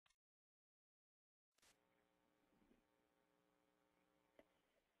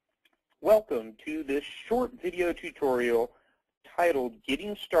Welcome to this short video tutorial titled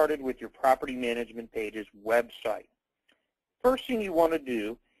Getting Started with Your Property Management Pages website. First thing you want to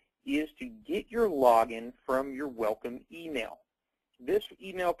do is to get your login from your welcome email. This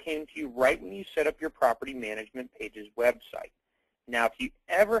email came to you right when you set up your Property Management Pages website. Now, if you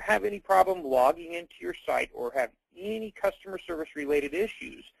ever have any problem logging into your site or have any customer service related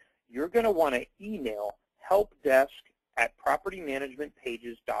issues, you're going to want to email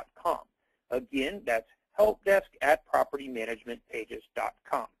helpdesk@propertymanagementpages.com. Again, that's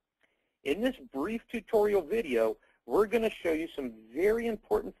helpdesk@propertymanagementpages.com. In this brief tutorial video, we're going to show you some very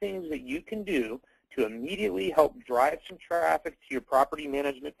important things that you can do to immediately help drive some traffic to your Property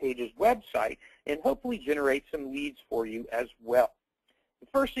Management Pages website and hopefully generate some leads for you as well. The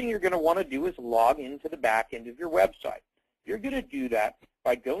first thing you're going to want to do is log into the back end of your website. You're going to do that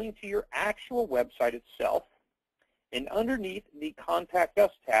by going to your actual website itself, and underneath the Contact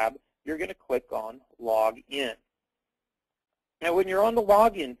Us tab, you're going to click on Log In. Now, when you're on the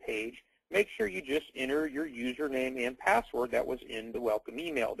login page, make sure you just enter your username and password that was in the welcome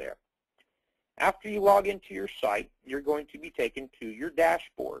email there. After you log into your site, you're going to be taken to your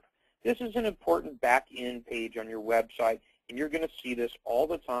dashboard. This is an important back-end page on your website, and you're going to see this all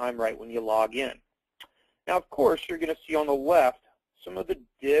the time right when you log in. Now, of course, you're going to see on the left some of the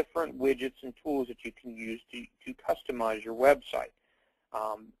different widgets and tools that you can use to customize your website.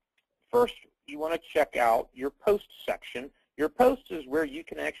 First, you want to check out your post section. Your post is where you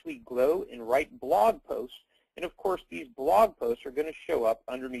can actually go and write blog posts. And of course, these blog posts are going to show up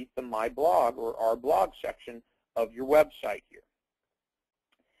underneath the My Blog or Our Blog section of your website here.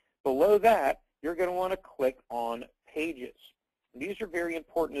 Below that, you're going to want to click on Pages. These are very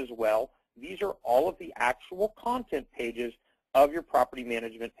important as well. These are all of the actual content pages of your Property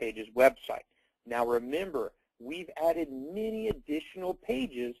Management Pages website. Now remember, we've added many additional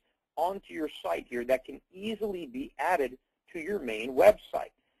pages onto your site here that can easily be added to your main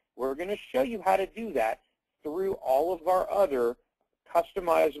website. We're going to show you how to do that through all of our other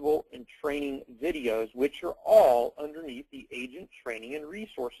customizable and training videos, which are all underneath the Agent Training and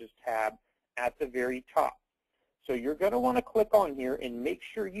Resources tab at the very top. So you're going to want to click on here and make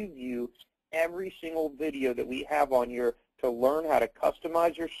sure you view every single video that we have on here to learn how to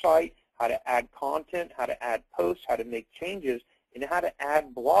customize your site, how to add content, how to add posts, how to make changes, and how to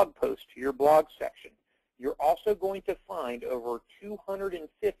add blog posts to your blog section. You're also going to find over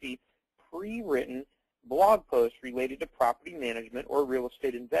 250 pre-written blog posts related to property management or real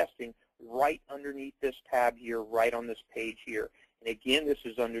estate investing right underneath this tab here, right on this page here. And again, this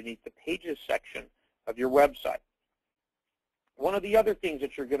is underneath the Pages section of your website. One of the other things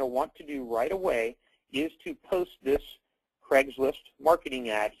that you're going to want to do right away is to post this Craigslist marketing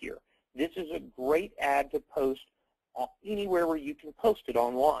ad here. This is a great ad to post anywhere where you can post it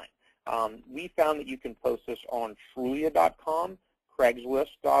online. We found that you can post this on Trulia.com,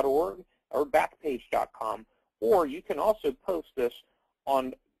 Craigslist.org, or Backpage.com, or you can also post this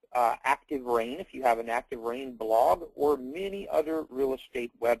on Active Rain if you have an Active Rain blog, or many other real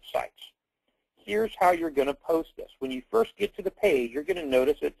estate websites. Here's how you're going to post this. When you first get to the page, you're going to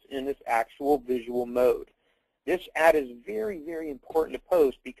notice it's in this actual visual mode. This ad is very, very important to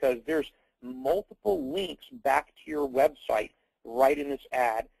post because there's multiple links back to your website right in this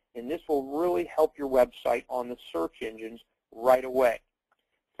ad, and this will really help your website on the search engines right away.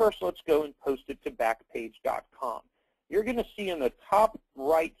 First, let's go and post it to Backpage.com. You're going to see in the top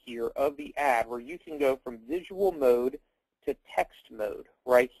right here of the ad where you can go from visual mode to text mode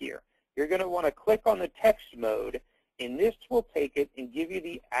right here. You're going to want to click on the text mode, and this will take it and give you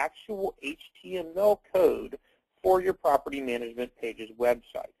the actual HTML code for your Property Management Pages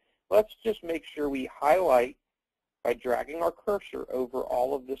website. Let's just make sure we highlight by dragging our cursor over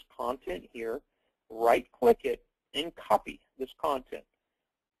all of this content here, right-click it, and copy this content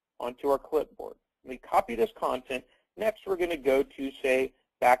onto our clipboard. We copy this content. Next, we're going to go to, say,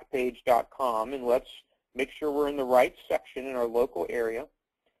 Backpage.com, and let's make sure we're in the right section in our local area.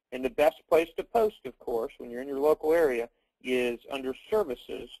 And the best place to post, of course, when you're in your local area is under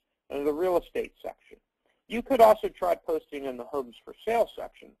Services, under the Real Estate section. You could also try posting in the Homes for Sale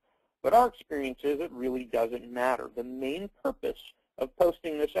section, but our experience is it really doesn't matter. The main purpose of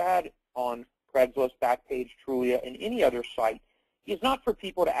posting this ad on Craigslist, Backpage, Trulia, and any other site is not for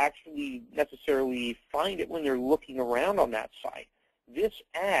people to actually necessarily find it when they're looking around on that site. This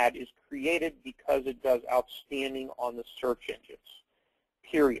ad is created because it does outstanding on the search engines,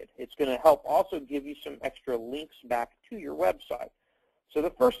 period. It's going to help also give you some extra links back to your website. So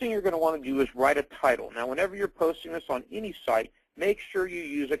the first thing you're going to want to do is write a title. Now, whenever you're posting this on any site, make sure you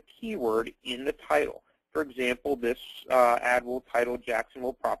use a keyword in the title. For example, this ad will title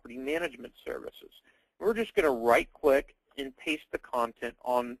Jacksonville Property Management Services. We're just going to right-click and paste the content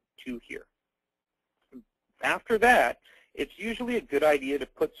onto here. After that, it's usually a good idea to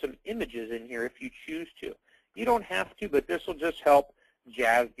put some images in here if you choose to. You don't have to, but this will just help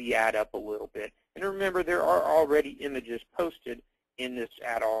jazz the ad up a little bit. And remember, there are already images posted in this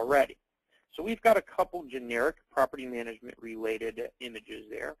ad already. So we've got a couple generic property management related images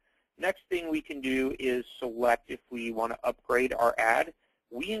there. Next thing we can do is select if we want to upgrade our ad.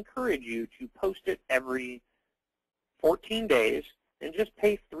 We encourage you to post it every 14 days and just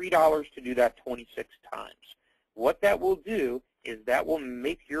pay $3 to do that 26 times. What that will do is that will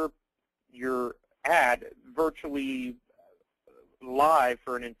make your ad virtually live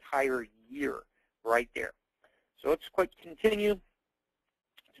for an entire year right there. So let's click continue.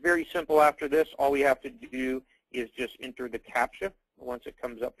 It's very simple after this. All we have to do is just enter the CAPTCHA once it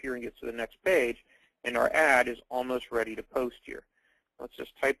comes up here and gets to the next page, and our ad is almost ready to post here. Let's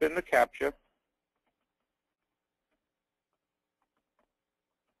just type in the CAPTCHA.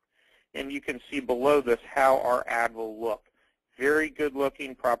 And you can see below this how our ad will look. Very good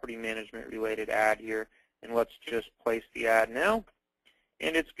looking property management related ad here. And let's just place the ad now.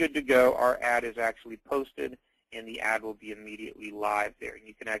 And it's good to go. Our ad is actually posted and the ad will be immediately live there. And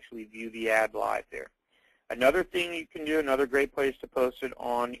you can actually view the ad live there. Another thing you can do, another great place to post it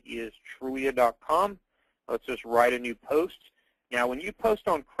on is Trulia.com. Let's just write a new post. Now when you post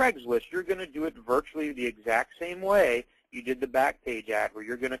on Craigslist, you're going to do it virtually the exact same way you did the Backpage ad, where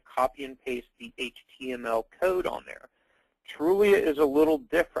you're going to copy and paste the HTML code on there. Trulia is a little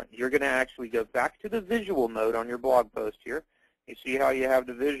different. You're going to actually go back to the visual mode on your blog post here. You see how you have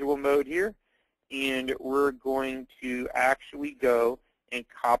the visual mode here? And we're going to actually go and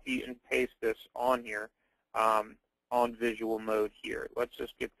copy and paste this on here on visual mode here. Let's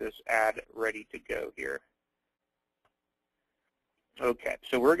just get this ad ready to go here. Okay,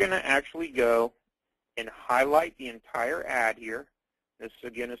 so we're going to actually go and highlight the entire ad here. This,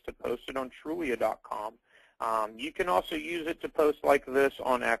 again, is to post it on Trulia.com. You can also use it to post like this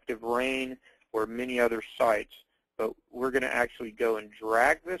on ActiveRain or many other sites. But we're going to actually go and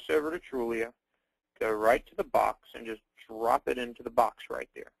drag this over to Trulia, go right to the box, and just drop it into the box right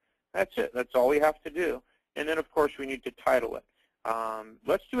there. That's it. That's all we have to do. And then, of course, we need to title it.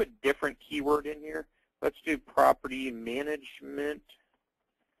 Let's do a different keyword in here. Let's do Property Management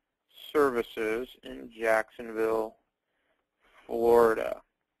Services in Jacksonville, Florida.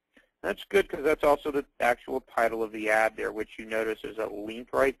 That's good because that's also the actual title of the ad there, which you notice is a link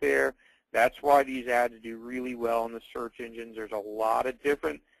right there. That's why these ads do really well in the search engines. There's a lot of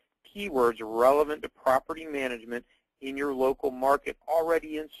different keywords relevant to property management in your local market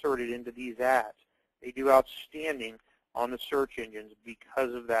already inserted into these ads. They do outstanding on the search engines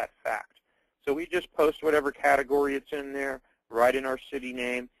because of that fact. So we just post whatever category it's in there, write in our city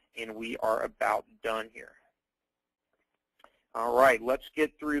name, and we are about done here. All right, let's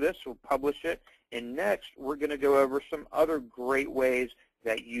get through this. We'll publish it. And next, we're going to go over some other great ways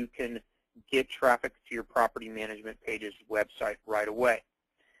that you can get traffic to your property management page's website right away.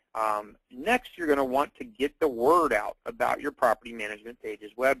 Next, you're going to want to get the word out about your property management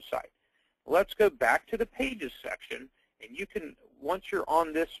page's website. Let's go back to the Pages section, and you can, once you're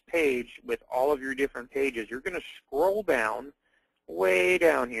on this page with all of your different pages, you're going to scroll down, way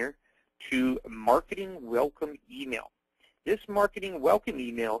down here, to Marketing Welcome Email. This Marketing Welcome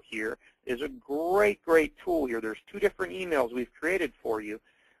Email here is a great, great tool here. There's two different emails we've created for you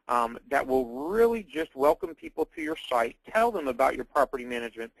that will really just welcome people to your site, tell them about your property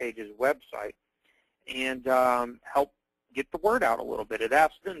management page's website, and help get the word out a little bit. It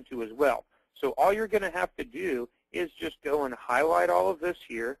asks them to as well. So all you're going to have to do is just go and highlight all of this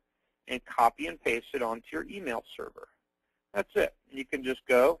here and copy and paste it onto your email server. That's it. You can just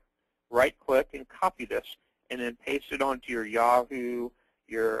go, right-click, and copy this, and then paste it onto your Yahoo,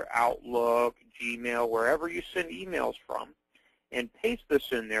 your Outlook, Gmail, wherever you send emails from, and paste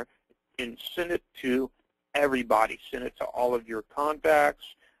this in there and send it to everybody. Send it to all of your contacts,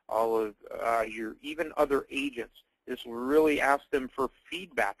 all of your even other agents. This will really ask them for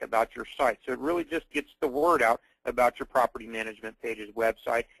feedback about your site. So it really just gets the word out about your property management page's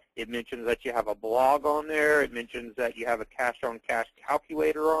website. It mentions that you have a blog on there. It mentions that you have a cash-on-cash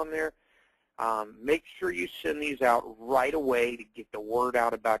calculator on there. Make sure you send these out right away to get the word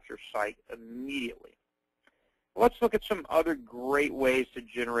out about your site immediately. Let's look at some other great ways to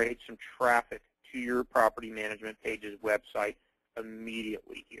generate some traffic to your property management page's website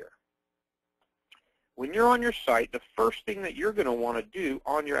immediately here. When you're on your site, the first thing that you're going to want to do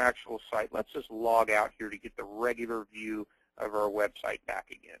on your actual site, let's just log out here to get the regular view of our website back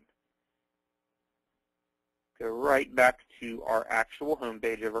again. go right back to our actual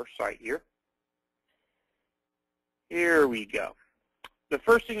homepage of our site here. Here we go. The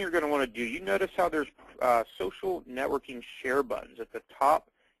first thing you're going to want to do, you notice how there's social networking share buttons at the top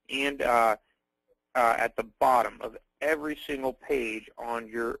and at the bottom of every single page on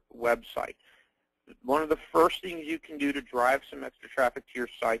your website. One of the first things you can do to drive some extra traffic to your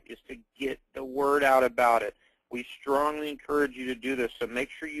site is to get the word out about it. We strongly encourage you to do this, so make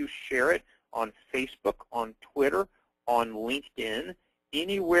sure you share it on Facebook, on Twitter, on LinkedIn,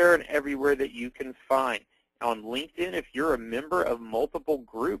 anywhere and everywhere that you can find. On LinkedIn, if you're a member of multiple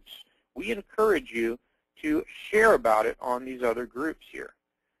groups, we encourage you to share about it on these other groups here.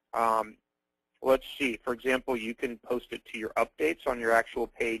 Let's see. For example, you can post it to your updates on your actual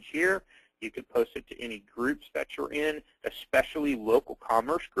page here. You can post it to any groups that you're in, especially local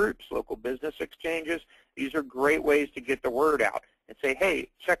commerce groups, local business exchanges. These are great ways to get the word out and say, hey,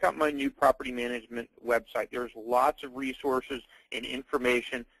 check out my new property management website. There's lots of resources and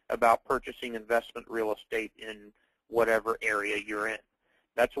information about purchasing investment real estate in whatever area you're in.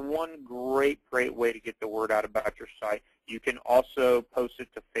 That's one great way to get the word out about your site. You can also post it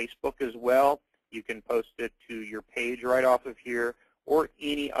to Facebook as well. You can post it to your page right off of here or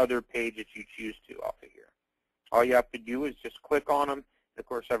any other page that you choose to off of here. All you have to do is just click on them. Of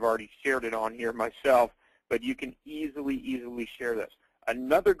course, I've already shared it on here myself, but you can easily share this.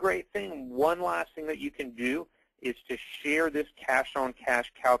 Another great thing, one last thing that you can do is to share this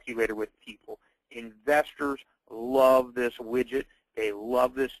cash-on-cash calculator with people. Investors love this widget. They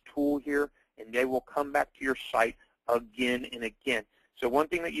love this tool here, and they will come back to your site again and again. So one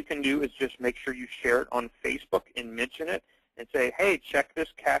thing that you can do is just make sure you share it on Facebook and mention it and say, hey, check this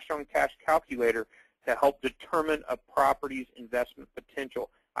cash-on-cash calculator to help determine a property's investment potential.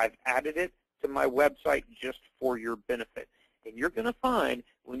 I've added it to my website just for your benefit. And you're going to find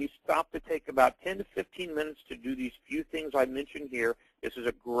when you stop to take about 10 to 15 minutes to do these few things I mentioned here, this is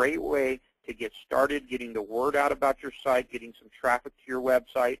a great way to get started, getting the word out about your site, getting some traffic to your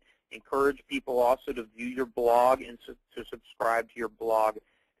website. Encourage people also to view your blog and to subscribe to your blog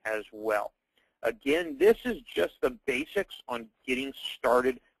as well. Again, this is just the basics on getting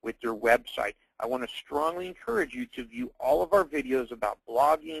started with your website. I want to strongly encourage you to view all of our videos about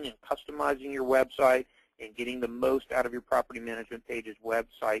blogging and customizing your website and getting the most out of your property management page's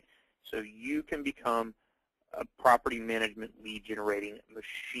website so you can become a property management lead generating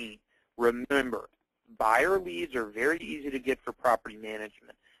machine. Remember, buyer leads are very easy to get for property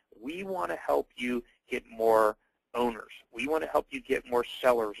management. We want to help you get more owners. We want to help you get more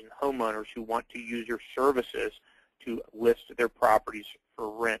sellers and homeowners who want to use your services to list their properties for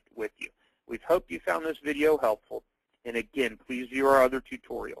rent with you. We hope you found this video helpful. And again, please view our other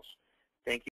tutorials.